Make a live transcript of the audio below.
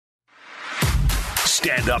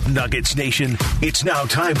Stand up, Nuggets Nation. It's now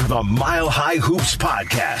time for the Mile High Hoops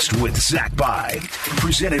podcast with Zach By.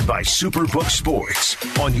 Presented by Superbook Sports.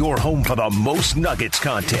 On your home for the most Nuggets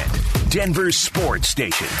content. Denver's sports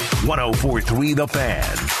station. 104.3 The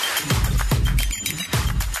Fan.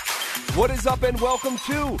 What is up, and welcome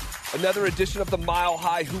to another edition of the Mile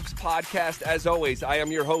High Hoops podcast. As always, I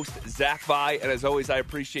am your host, Zach By, and as always, I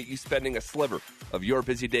appreciate you spending a sliver of your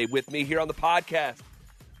busy day with me here on the podcast,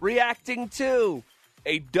 reacting to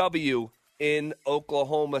a W in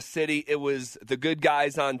Oklahoma City. It was the good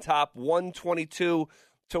guys on top,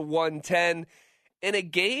 122-110, in a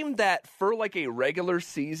game that, for like a regular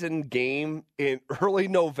season game in early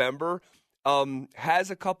November, has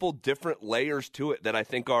a couple different layers to it that I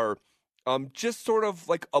think are just sort of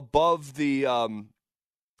like above the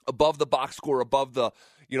box score, above the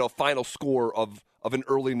final score of an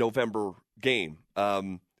early November game.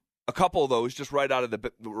 A couple of those just right out of the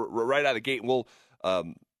gate. And we'll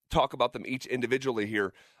talk about them each individually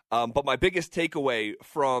here. But my biggest takeaway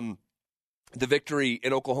from the victory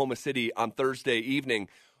in Oklahoma City on Thursday evening,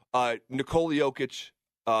 Nikola Jokic,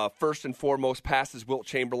 first and foremost, passes Wilt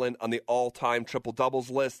Chamberlain on the all-time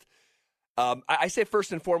triple-doubles list. I say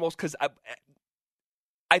first and foremost because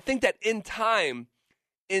I think that in time,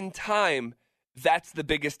 that's the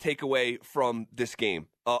biggest takeaway from this game.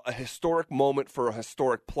 A historic moment for a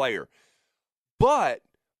historic player. But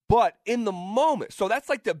in the moment, so that's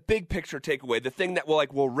like the big picture takeaway, the thing that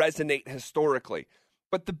will resonate historically.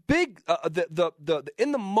 But the big, the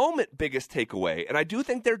in the moment biggest takeaway, and I do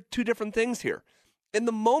think they're two different things here. In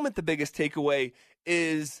the moment, the biggest takeaway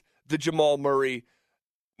is the Jamal Murray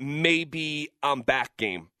maybe I'm back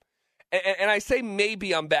game. And I say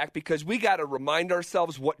maybe I'm back because we got to remind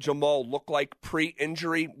ourselves what Jamal looked like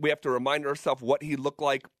pre-injury. We have to remind ourselves what he looked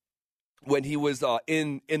like when he was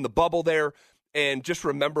in the bubble there, and just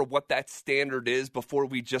remember what that standard is before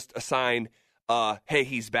we just assign, hey,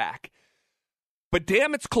 he's back. But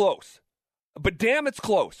damn, it's close.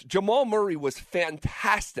 Jamal Murray was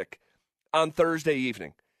fantastic on Thursday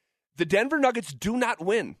evening. The Denver Nuggets do not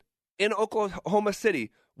win in Oklahoma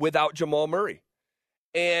City without Jamal Murray.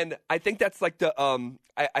 And I think that's like the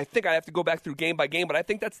I think I have to go back through game by game, but I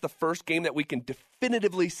think that's the first game that we can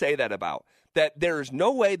definitively say that about. That there is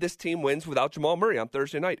no way this team wins without Jamal Murray on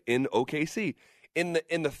Thursday night in OKC. In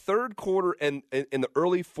the third quarter and in the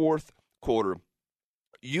early fourth quarter,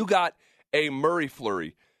 you got a Murray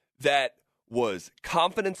flurry that was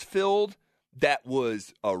confidence-filled, that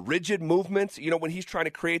was rigid movements. When he's trying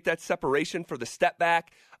to create that separation for the step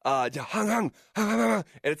back, and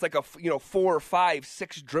it's like a 4, 5,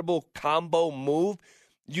 6 dribble combo move.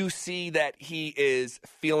 You see that he is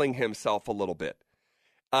feeling himself a little bit.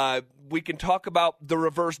 We can talk about the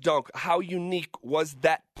reverse dunk. How unique was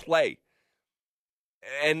that play?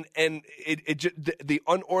 And the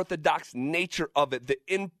unorthodox nature of it, the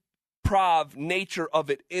improv nature of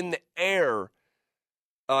it in the air.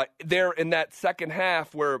 There in that second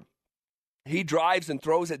half where he drives and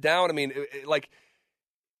throws it down. I mean,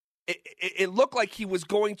 it looked like he was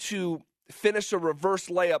going to finish a reverse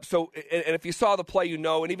layup. So, and if you saw the play,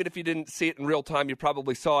 and even if you didn't see it in real time, you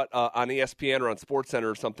probably saw it on ESPN or on SportsCenter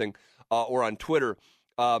or something, or on Twitter.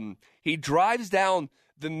 He drives down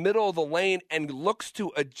the middle of the lane and looks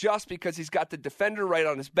to adjust because he's got the defender right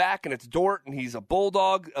on his back, and it's Dort, and he's a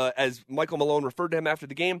bulldog, as Michael Malone referred to him after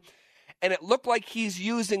the game. And it looked like he's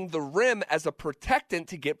using the rim as a protectant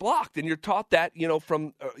to get blocked. And you're taught that,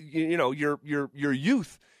 from your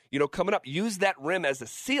youth, coming up, use that rim as a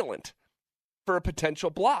sealant for a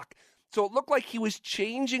potential block. So it looked like he was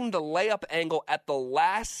changing the layup angle at the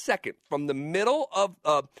last second from the middle of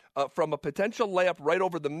from a potential layup right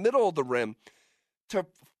over the middle of the rim to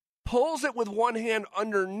pulls it with one hand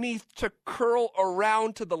underneath to curl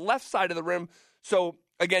around to the left side of the rim. So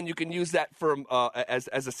again, you can use that as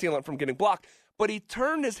a sealant from getting blocked. But he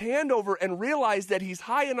turned his hand over and realized that he's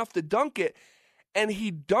high enough to dunk it, and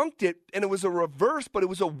he dunked it, and it was a reverse, but it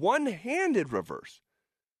was a one-handed reverse.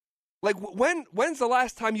 Like, when's the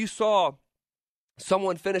last time you saw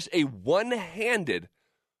someone finish a one-handed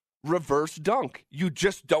reverse dunk? You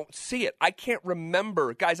just don't see it. I can't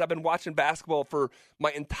remember. Guys, I've been watching basketball for my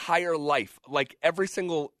entire life. Like, every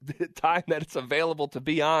single time that it's available to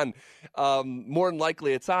be on, more than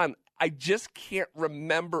likely it's on. I just can't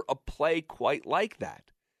remember a play quite like that.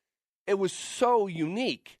 It was so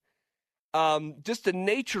unique. Just the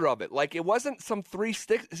nature of it. Like, it wasn't some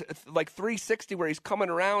 360 where he's coming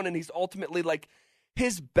around and he's ultimately like,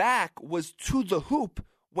 his back was to the hoop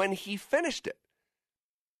when he finished it.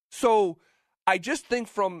 So I just think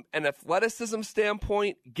from an athleticism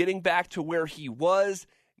standpoint, getting back to where he was,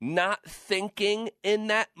 not thinking in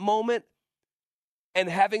that moment, and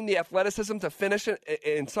having the athleticism to finish it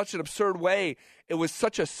in such an absurd way, it was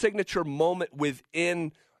such a signature moment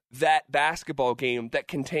within that basketball game that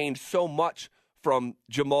contained so much from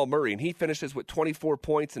Jamal Murray. And he finishes with 24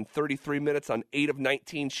 points in 33 minutes on 8 of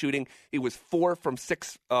 19 shooting. He was 4 from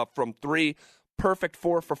 6 from 3, perfect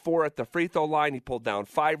 4 for 4 at the free throw line. He pulled down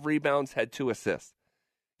 5 rebounds, had 2 assists.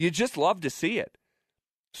 You just love to see it.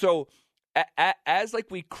 So as like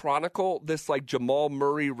we chronicle this like Jamal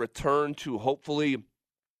Murray return to hopefully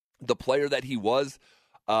the player that he was,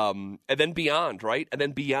 and then beyond, right? And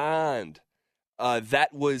then beyond,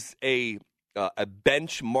 that was a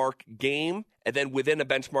benchmark game, and then within a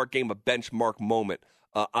benchmark game, a benchmark moment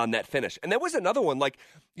on that finish. And there was another one, like,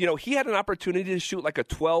 you know, he had an opportunity to shoot like a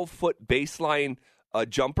 12-foot baseline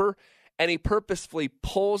jumper, and he purposefully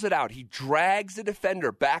pulls it out. He drags the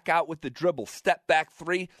defender back out with the dribble, step back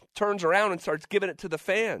 3, turns around and starts giving it to the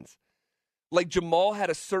fans. Like Jamal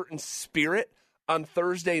had a certain spirit on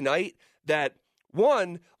Thursday night that,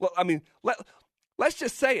 one, well, I mean, let's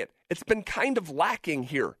just say it. It's been kind of lacking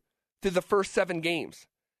here through the first 7 games.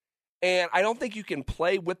 And I don't think you can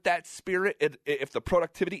play with that spirit if the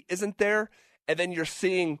productivity isn't there, and then you're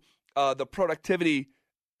seeing the productivity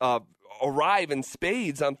arrive in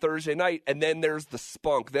spades on Thursday night, and then there's the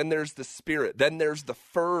spunk, then there's the spirit, then there's the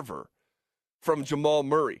fervor from Jamal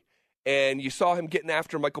Murray. And you saw him getting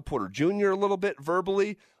after Michael Porter Jr. a little bit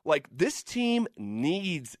verbally. Like, this team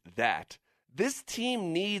needs that. This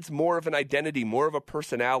team needs more of an identity, more of a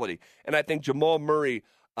personality. And I think Jamal Murray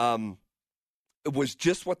was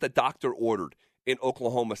just what the doctor ordered in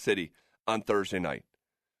Oklahoma City on Thursday night.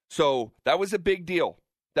 So that was a big deal.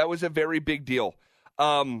 That was a very big deal.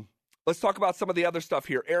 Let's talk about some of the other stuff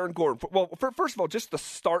here. Aaron Gordon. Well, first of all, just the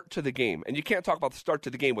start to the game. And you can't talk about the start to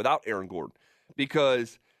the game without Aaron Gordon,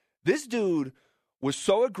 because this dude was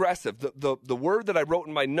so aggressive. The word that I wrote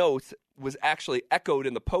in my notes was actually echoed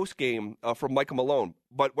in the postgame from Michael Malone.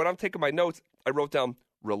 But when I'm taking my notes, I wrote down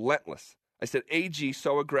relentless. I said, AG,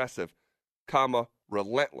 so aggressive, comma,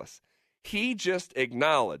 relentless. He just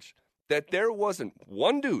acknowledged that there wasn't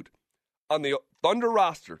one dude on the Thunder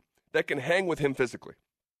roster that can hang with him physically.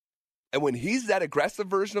 And when he's that aggressive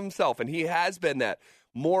version of himself, and he has been that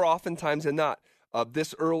more oftentimes than not,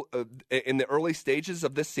 this early in the early stages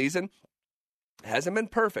of this season, hasn't been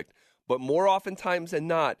perfect, but more oftentimes than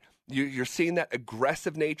not, you're seeing that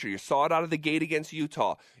aggressive nature. You saw it out of the gate against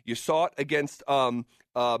Utah. You saw it against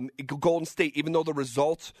Golden State, even though the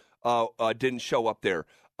results didn't show up there.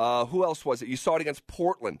 Who else was it? You saw it against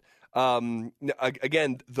Portland.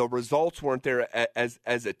 Again, the results weren't there as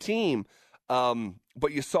a team.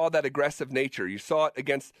 But you saw that aggressive nature. You saw it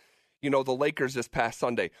against, the Lakers this past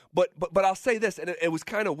Sunday. But I'll say this, and it was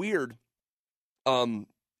kind of weird, and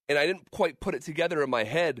I didn't quite put it together in my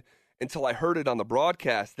head until I heard it on the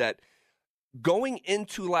broadcast, that going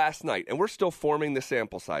into last night, and we're still forming the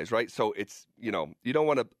sample size, right? So it's, you don't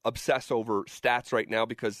want to obsess over stats right now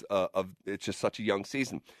because of it's just such a young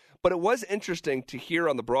season. But it was interesting to hear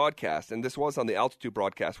on the broadcast, and this was on the Altitude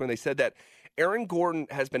broadcast, when they said that Aaron Gordon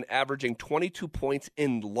has been averaging 22 points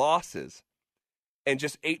in losses and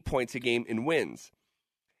just 8 points a game in wins.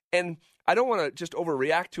 And I don't want to just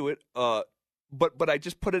overreact to it, but I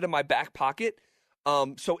just put it in my back pocket.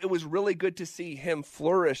 So it was really good to see him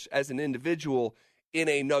flourish as an individual in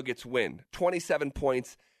a Nuggets win. 27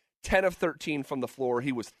 points, 10 of 13 from the floor.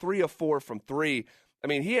 He was 3 of 4 from 3. I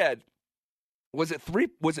mean, he had, was it 3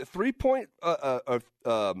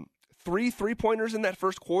 3-pointers in that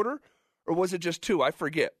first quarter? Or was it just 2? I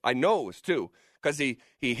forget. I know it was 2 because he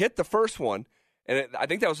hit the first one, and I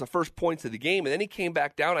think that was the first points of the game. And then he came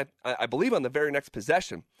back down, I believe, on the very next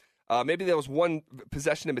possession. Maybe there was one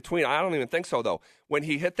possession in between. I don't even think so, though. When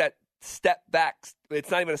he hit that step back,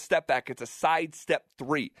 it's not even a step back. It's a side step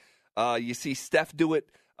 3. You see Steph do it.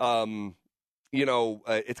 It's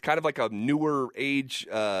kind of like a newer age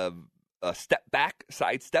step back,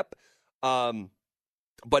 side step.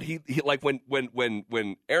 But he like when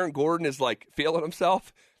Aaron Gordon is like feeling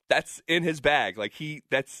himself, that's in his bag. Like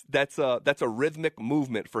that's a rhythmic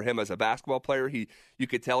movement for him as a basketball player. You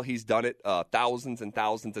could tell he's done it thousands and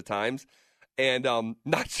thousands of times. And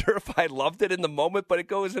not sure if I loved it in the moment, but it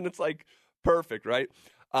goes and it's like perfect, right?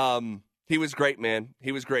 He was great, man.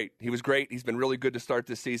 He was great. He's been really good to start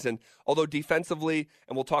this season. Although defensively,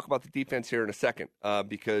 and we'll talk about the defense here in a second,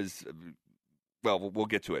 because we'll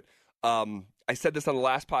get to it. I said this on the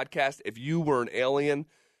last podcast. If you were an alien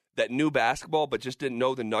that knew basketball but just didn't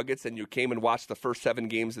know the Nuggets and you came and watched the first 7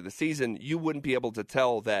 games of the season, you wouldn't be able to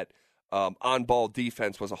tell that on-ball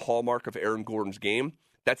defense was a hallmark of Aaron Gordon's game.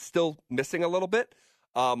 That's still missing a little bit.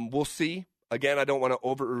 We'll see. Again, I don't want to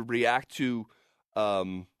overreact to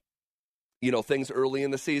things early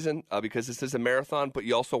in the season because this is a marathon, but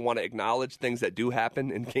you also want to acknowledge things that do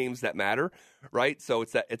happen in games that matter, right? So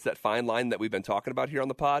it's that fine line that we've been talking about here on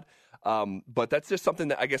the pod. But that's just something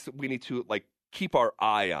that I guess we need to keep our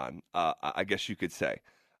eye on, I guess you could say,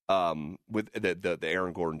 with the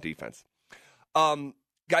Aaron Gordon defense.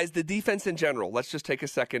 Guys, the defense in general, let's just take a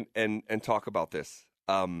second and talk about this.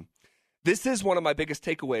 This is one of my biggest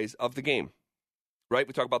takeaways of the game. Right,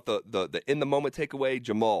 we talk about the in the moment takeaway.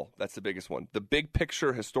 Jamal, that's the biggest one. The big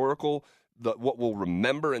picture, historical, what we'll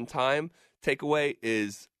remember in time takeaway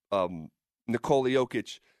is Nikola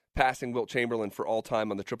Jokic passing Wilt Chamberlain for all time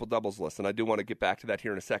on the triple doubles list, and I do want to get back to that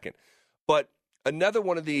here in a second. But another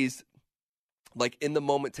one of these in the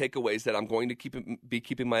moment takeaways that I'm going to be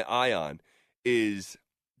keeping my eye on is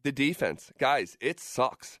the defense. Guys, it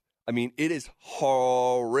sucks. I mean, it is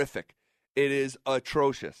horrific. It is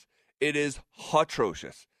atrocious. It is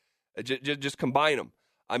atrocious. Just combine them.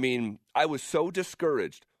 I mean, I was so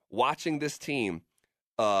discouraged watching this team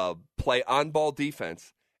play on-ball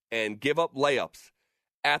defense and give up layups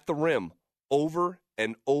at the rim over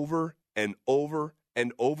and over and over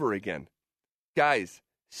and over again. Guys,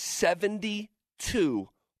 72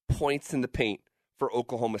 points in the paint for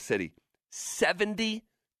Oklahoma City.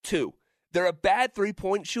 72. They're a bad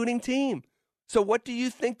three-point shooting team. So what do you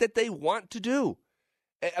think that they want to do?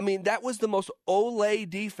 I mean, that was the most Ole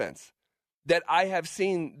defense that I have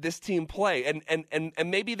seen this team play.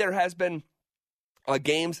 And maybe there has been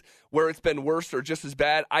games where it's been worse or just as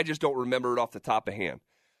bad. I just don't remember it off the top of hand.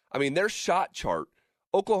 I mean, their shot chart,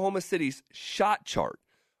 Oklahoma City's shot chart,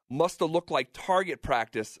 must have looked like target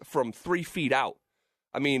practice from 3 feet out.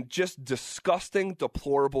 I mean, just disgusting,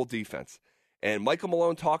 deplorable defense. And Michael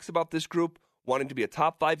Malone talks about this group wanting to be a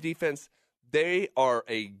top 5 defense. They are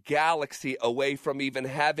a galaxy away from even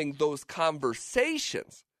having those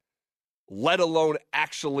conversations, let alone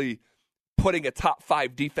actually putting a top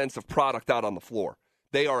 5 defensive product out on the floor.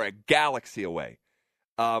 They are a galaxy away.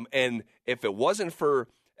 And if it wasn't for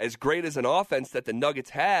as great as an offense that the Nuggets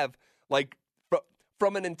have,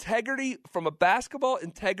 from a basketball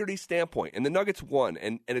integrity standpoint, and the Nuggets won,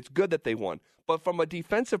 and it's good that they won, but from a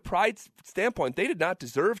defensive pride standpoint, they did not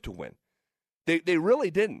deserve to win. They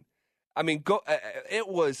really didn't. I mean, it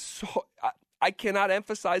was so, I cannot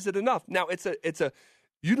emphasize it enough. Now,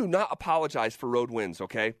 you do not apologize for road wins,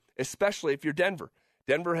 okay? Especially if you're Denver.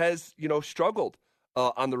 Denver has, struggled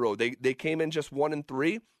on the road. They came in just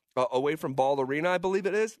 1-3 away from Ball Arena, I believe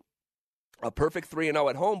it is. A perfect 3-0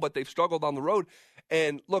 at home, but they've struggled on the road.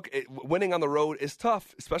 And look, winning on the road is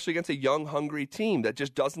tough, especially against a young, hungry team that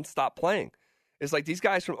just doesn't stop playing. It's like these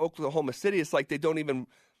guys from Oklahoma City, it's like they don't even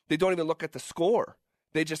look at the score.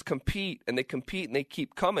 They just compete and they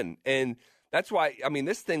keep coming. And that's why, I mean,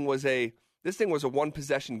 this thing was a one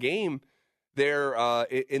possession game there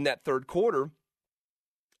in that third quarter.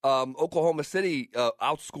 Oklahoma City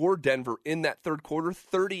outscored Denver in that third quarter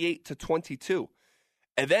 38-22.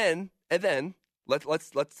 And then let's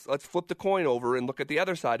flip the coin over and look at the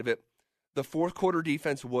other side of it. The fourth quarter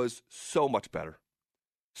defense was so much better.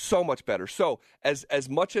 So much better. So as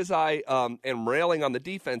much as I am railing on the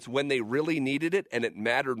defense when they really needed it and it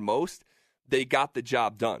mattered most, they got the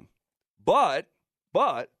job done. But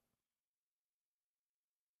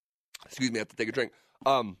excuse me, I have to take a drink.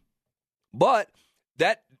 But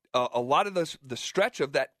that a lot of the stretch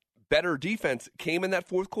of that better defense came in that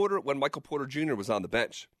fourth quarter when Michael Porter Jr. was on the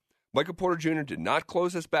bench. Michael Porter Jr. did not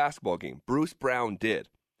close this basketball game. Bruce Brown did.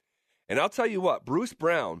 And I'll tell you what, Bruce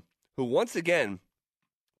Brown, who once again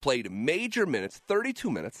played major minutes, 32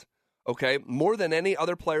 minutes, okay, more than any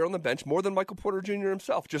other player on the bench, more than Michael Porter Jr.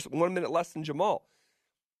 himself, just 1 minute less than Jamal.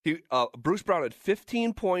 Bruce Brown had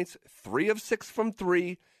 15 points, 3 of 6 from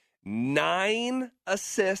 3, 9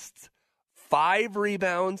 assists, 5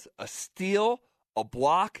 rebounds, a steal, a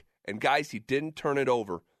block, and guys, he didn't turn it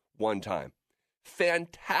over one time.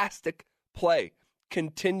 Fantastic play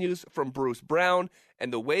continues from Bruce Brown,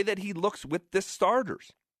 and the way that he looks with the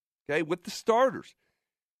starters, okay, it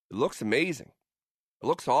looks amazing. It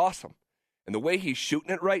looks awesome. And the way he's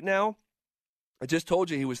shooting it right now, I just told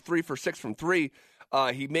you he was 3 for 6 from 3.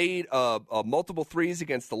 He made multiple threes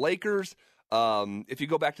against the Lakers. If you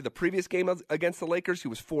go back to the previous game against the Lakers, he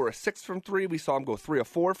was 4 of 6 from 3. We saw him go 3 of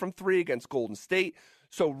 4 from 3 against Golden State.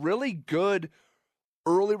 So really good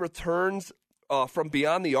early returns from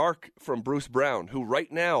beyond the arc from Bruce Brown, who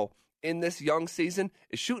right now in this young season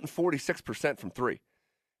is shooting 46% from 3.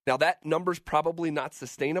 Now, that number's probably not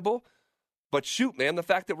sustainable, but shoot, man, the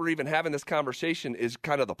fact that we're even having this conversation is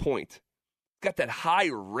kind of the point. Got that high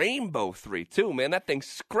rainbow 3, too, man. That thing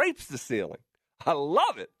scrapes the ceiling. I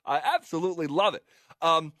love it. I absolutely love it.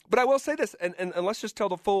 But I will say this, and let's just tell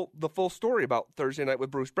the full story about Thursday night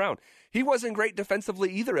with Bruce Brown. He wasn't great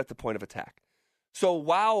defensively either at the point of attack. So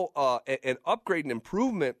while an upgrade and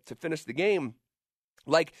improvement to finish the game,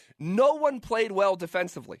 like no one played well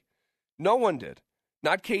defensively. No one did.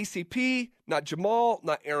 Not KCP, not Jamal,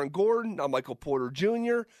 not Aaron Gordon, not Michael Porter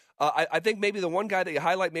Jr. I think maybe the one guy that you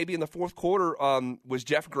highlight maybe in the fourth quarter was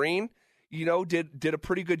Jeff Green. You know, did a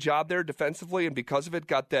pretty good job there defensively, and because of it,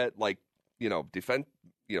 got that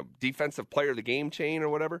defensive player of the game chain or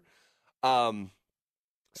whatever.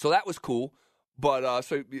 So that was cool. But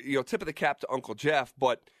tip of the cap to Uncle Jeff.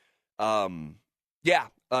 But so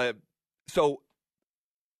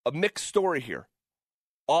a mixed story here.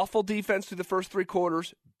 Awful defense through the first three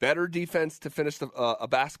quarters. Better defense to finish a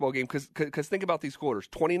basketball game. Because think about these quarters: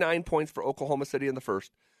 29 points for Oklahoma City in the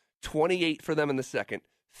first, 28 for them in the second.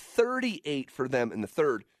 38 for them in the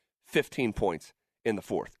third, 15 points in the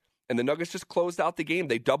fourth. And the Nuggets just closed out the game.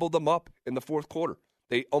 They doubled them up in the fourth quarter.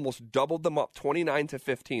 They almost doubled them up,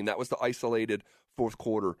 29-15. That was the isolated fourth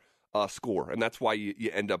quarter score. And that's why you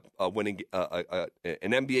end up winning an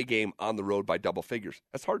NBA game on the road by double figures.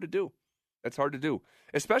 That's hard to do.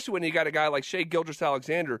 Especially when you got a guy like Shai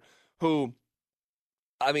Gilgeous-Alexander who,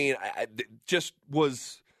 just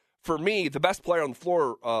was... For me, the best player on the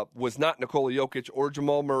floor was not Nikola Jokic or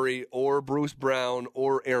Jamal Murray or Bruce Brown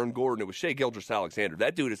or Aaron Gordon. It was Shai Gilgeous-Alexander.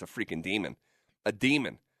 That dude is a freaking demon. A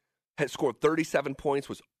demon. Had scored 37 points,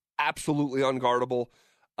 was absolutely unguardable.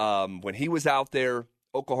 When he was out there,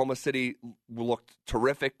 Oklahoma City looked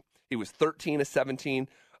terrific. He was 13-17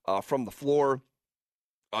 from the floor.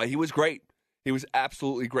 He was great. He was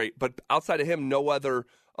absolutely great. But outside of him, no other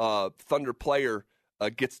Thunder player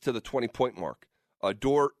gets to the 20-point mark.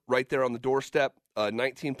 Dort right there on the doorstep,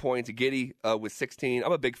 19 points. Giddey with 16.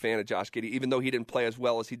 I'm a big fan of Josh Giddey, even though he didn't play as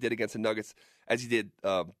well as he did against the Nuggets as he did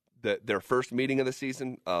their first meeting of the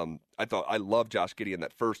season. I loved Josh Giddey in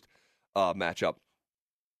that first matchup.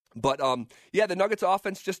 But the Nuggets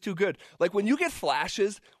offense just too good. Like when you get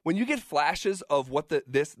flashes of what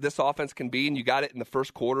this offense can be, and you got it in the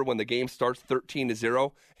first quarter when the game starts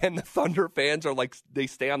 13-0, and the Thunder fans are like they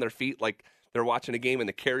stay on their feet like they're watching a game in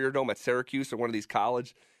the Carrier Dome at Syracuse or one of these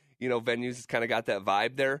college, venues. It's kind of got that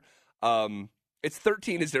vibe there. It's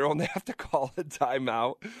 13-0 and they have to call a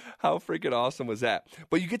timeout. How freaking awesome was that?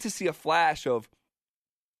 But you get to see a flash of,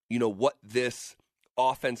 what this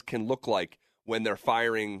offense can look like when they're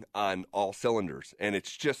firing on all cylinders. And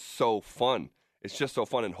it's just so fun.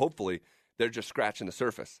 And hopefully they're just scratching the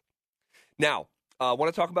surface. Now, I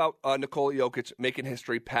want to talk about Nikola Jokic making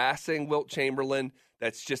history, passing Wilt Chamberlain.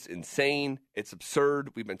 That's just insane. It's absurd.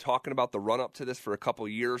 We've been talking about the run-up to this for a couple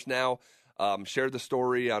of years now. Shared the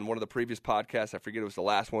story on one of the previous podcasts. I forget it was the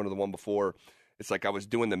last one or the one before. It's like I was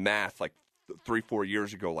doing the math like 3-4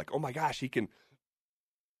 years ago. Like, oh my gosh,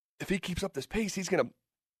 if he keeps up this pace, he's gonna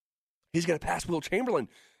pass Wilt Chamberlain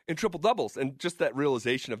in triple doubles. And just that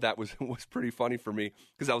realization of that was pretty funny for me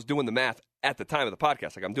because I was doing the math at the time of the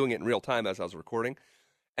podcast. Like I'm doing it in real time as I was recording,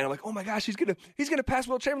 and I'm like, oh my gosh, he's gonna pass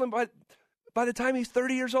Wilt Chamberlain by the time he's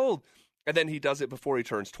 30 years old. And then he does it before he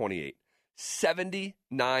turns 28.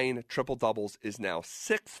 79 triple-doubles is now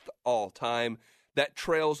 6th all-time. That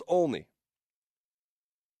trails only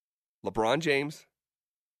LeBron James,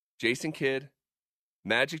 Jason Kidd,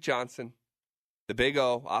 Magic Johnson, the Big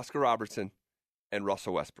O, Oscar Robertson, and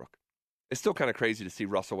Russell Westbrook. It's still kind of crazy to see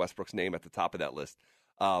Russell Westbrook's name at the top of that list.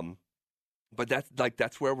 But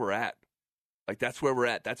that's where we're at. That's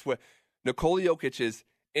where Nikola Jokic is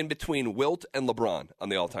in between Wilt and LeBron on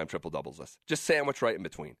the all-time triple-doubles list. Just sandwiched right in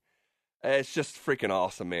between. It's just freaking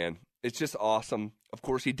awesome, man. It's just awesome. Of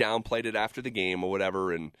course, he downplayed it after the game or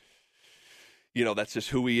whatever, and, that's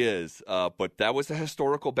just who he is. But that was a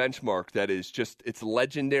historical benchmark that is just, it's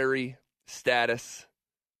legendary status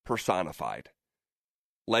personified.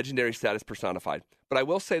 Legendary status personified. But I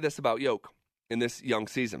will say this about Yoke in this young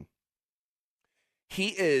season. He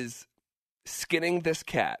is skinning this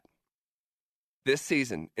cat this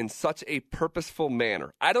season in such a purposeful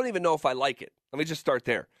manner. I don't even know if I like it. Let me just start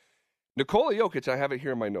there. Nikola Jokic, I have it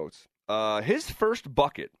here in my notes. His first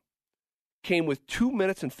bucket came with 2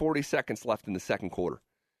 minutes and 40 seconds left in the second quarter.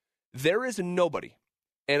 There is nobody,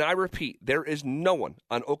 and I repeat, there is no one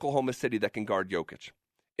on Oklahoma City that can guard Jokic.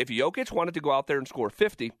 If Jokic wanted to go out there and score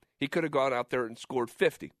 50, he could have gone out there and scored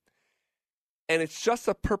 50. And it's just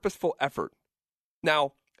a purposeful effort.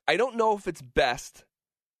 Now, I don't know if it's best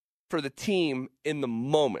for the team in the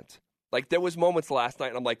moment. Like, there was moments last night,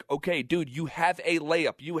 and I'm like, okay, dude, you have a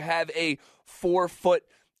layup. You have a 4-foot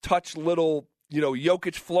touch little,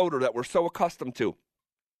 Jokic floater that we're so accustomed to.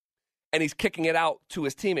 And he's kicking it out to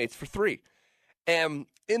his teammates for 3. And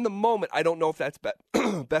in the moment, I don't know if that's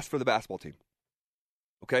best for the basketball team.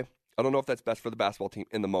 Okay? I don't know if that's best for the basketball team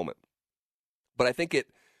in the moment. But I think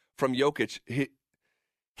from Jokic,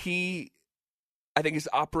 he I think is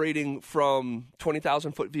operating from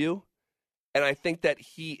 20,000-foot view. And I think that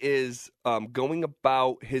he is going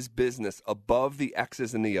about his business above the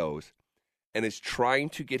X's and the O's and is trying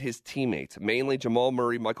to get his teammates, mainly Jamal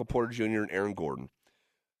Murray, Michael Porter Jr., and Aaron Gordon,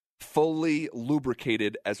 fully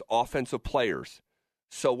lubricated as offensive players.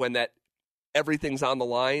 So when everything's on the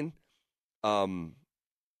line,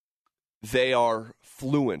 they are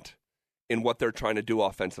fluent in what they're trying to do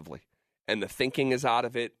offensively. And the thinking is out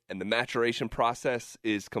of it, and the maturation process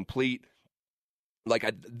is complete.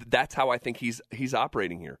 That's how I think he's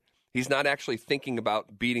operating here. He's not actually thinking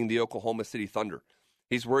about beating the Oklahoma City Thunder.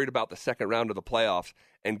 He's worried about the second round of the playoffs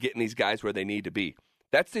and getting these guys where they need to be.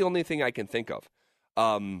 That's the only thing I can think of.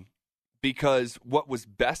 Because what was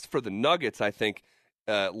best for the Nuggets, I think,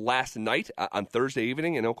 last night on Thursday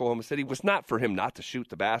evening in Oklahoma City was not for him not to shoot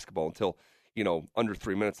the basketball until, under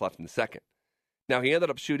 3 minutes left in the second. Now, he ended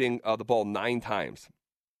up shooting the ball 9 times.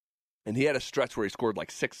 And he had a stretch where he scored like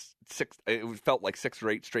six. It felt like 6 or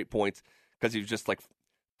 8 straight points because he was just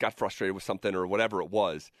got frustrated with something or whatever it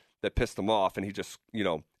was that pissed him off. And he just,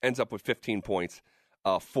 ends up with 15 points,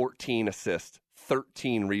 14 assists,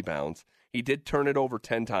 13 rebounds. He did turn it over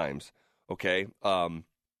 10 times, okay?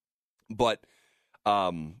 But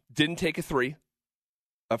didn't take a 3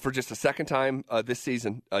 for just a second time this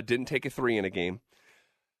season. Didn't take a 3 in a game.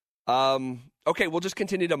 Okay, we'll just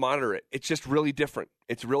continue to monitor it. It's just really different.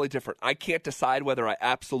 It's really different. I can't decide whether I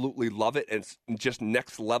absolutely love it and it's just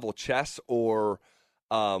next level chess or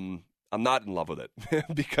I'm not in love with it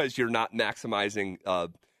because you're not maximizing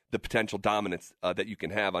the potential dominance that you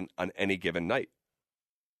can have on any given night.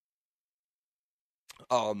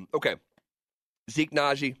 Okay, Zeke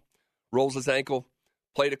Nnaji rolls his ankle,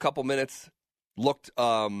 played a couple minutes, looked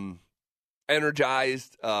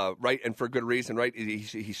energized, right, and for good reason, right?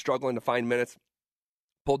 He's struggling to find minutes.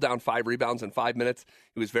 Pulled down 5 rebounds in 5 minutes.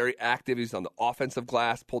 He was very active. He was on the offensive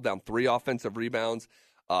glass, pulled down 3 offensive rebounds,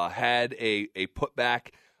 had a putback,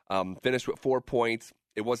 finished with 4 points.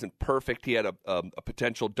 It wasn't perfect. He had a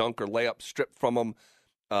potential dunk or layup stripped from him,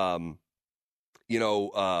 but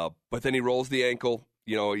then he rolls the ankle.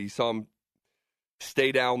 You saw him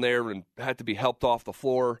stay down there and had to be helped off the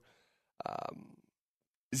floor.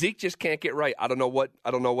 Zeke just can't get right. I don't know what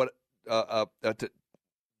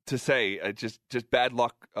to say. Just bad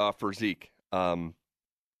luck for Zeke. I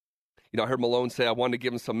heard Malone say I wanted to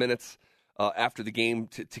give him some minutes after the game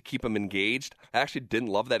to keep him engaged. I actually didn't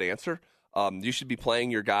love that answer. You should be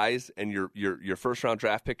playing your guys and your first round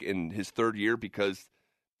draft pick in his 3rd year because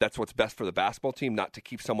that's what's best for the basketball team, not to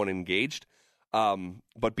keep someone engaged.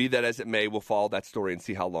 But be that as it may, we'll follow that story and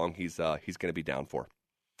see how long he's going to be down for.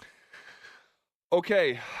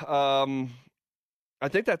 Okay, I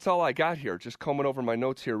think that's all I got here. Just combing over my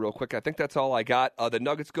notes here real quick. I think that's all I got. The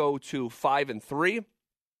Nuggets go to 5-3.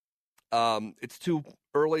 It's too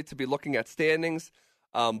early to be looking at standings,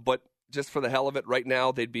 but just for the hell of it, right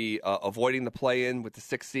now they'd be avoiding the play-in with the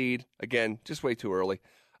 6th seed. Again, just way too early.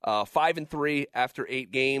 5-3 after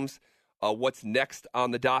 8 games. What's next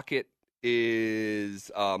on the docket is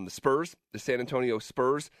the Spurs, the San Antonio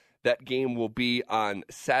Spurs. That game will be on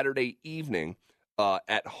Saturday evening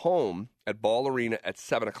at home at Ball Arena at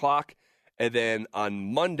 7 o'clock. And then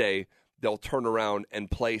on Monday, they'll turn around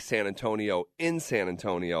and play San Antonio in San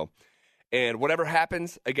Antonio. And whatever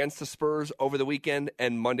happens against the Spurs over the weekend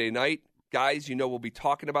and Monday night, guys, we'll be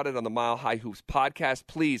talking about it on the Mile High Hoops podcast.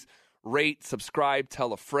 Please rate, subscribe,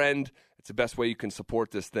 tell a friend. It's the best way you can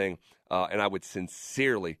support this thing. And I would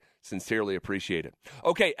sincerely appreciate it.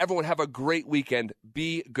 Okay, everyone have a great weekend.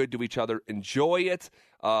 Be good to each other. Enjoy it.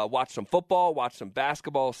 Watch some football, watch some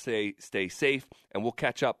basketball, stay safe, and we'll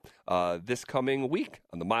catch up this coming week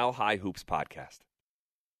on the Mile High Hoops podcast.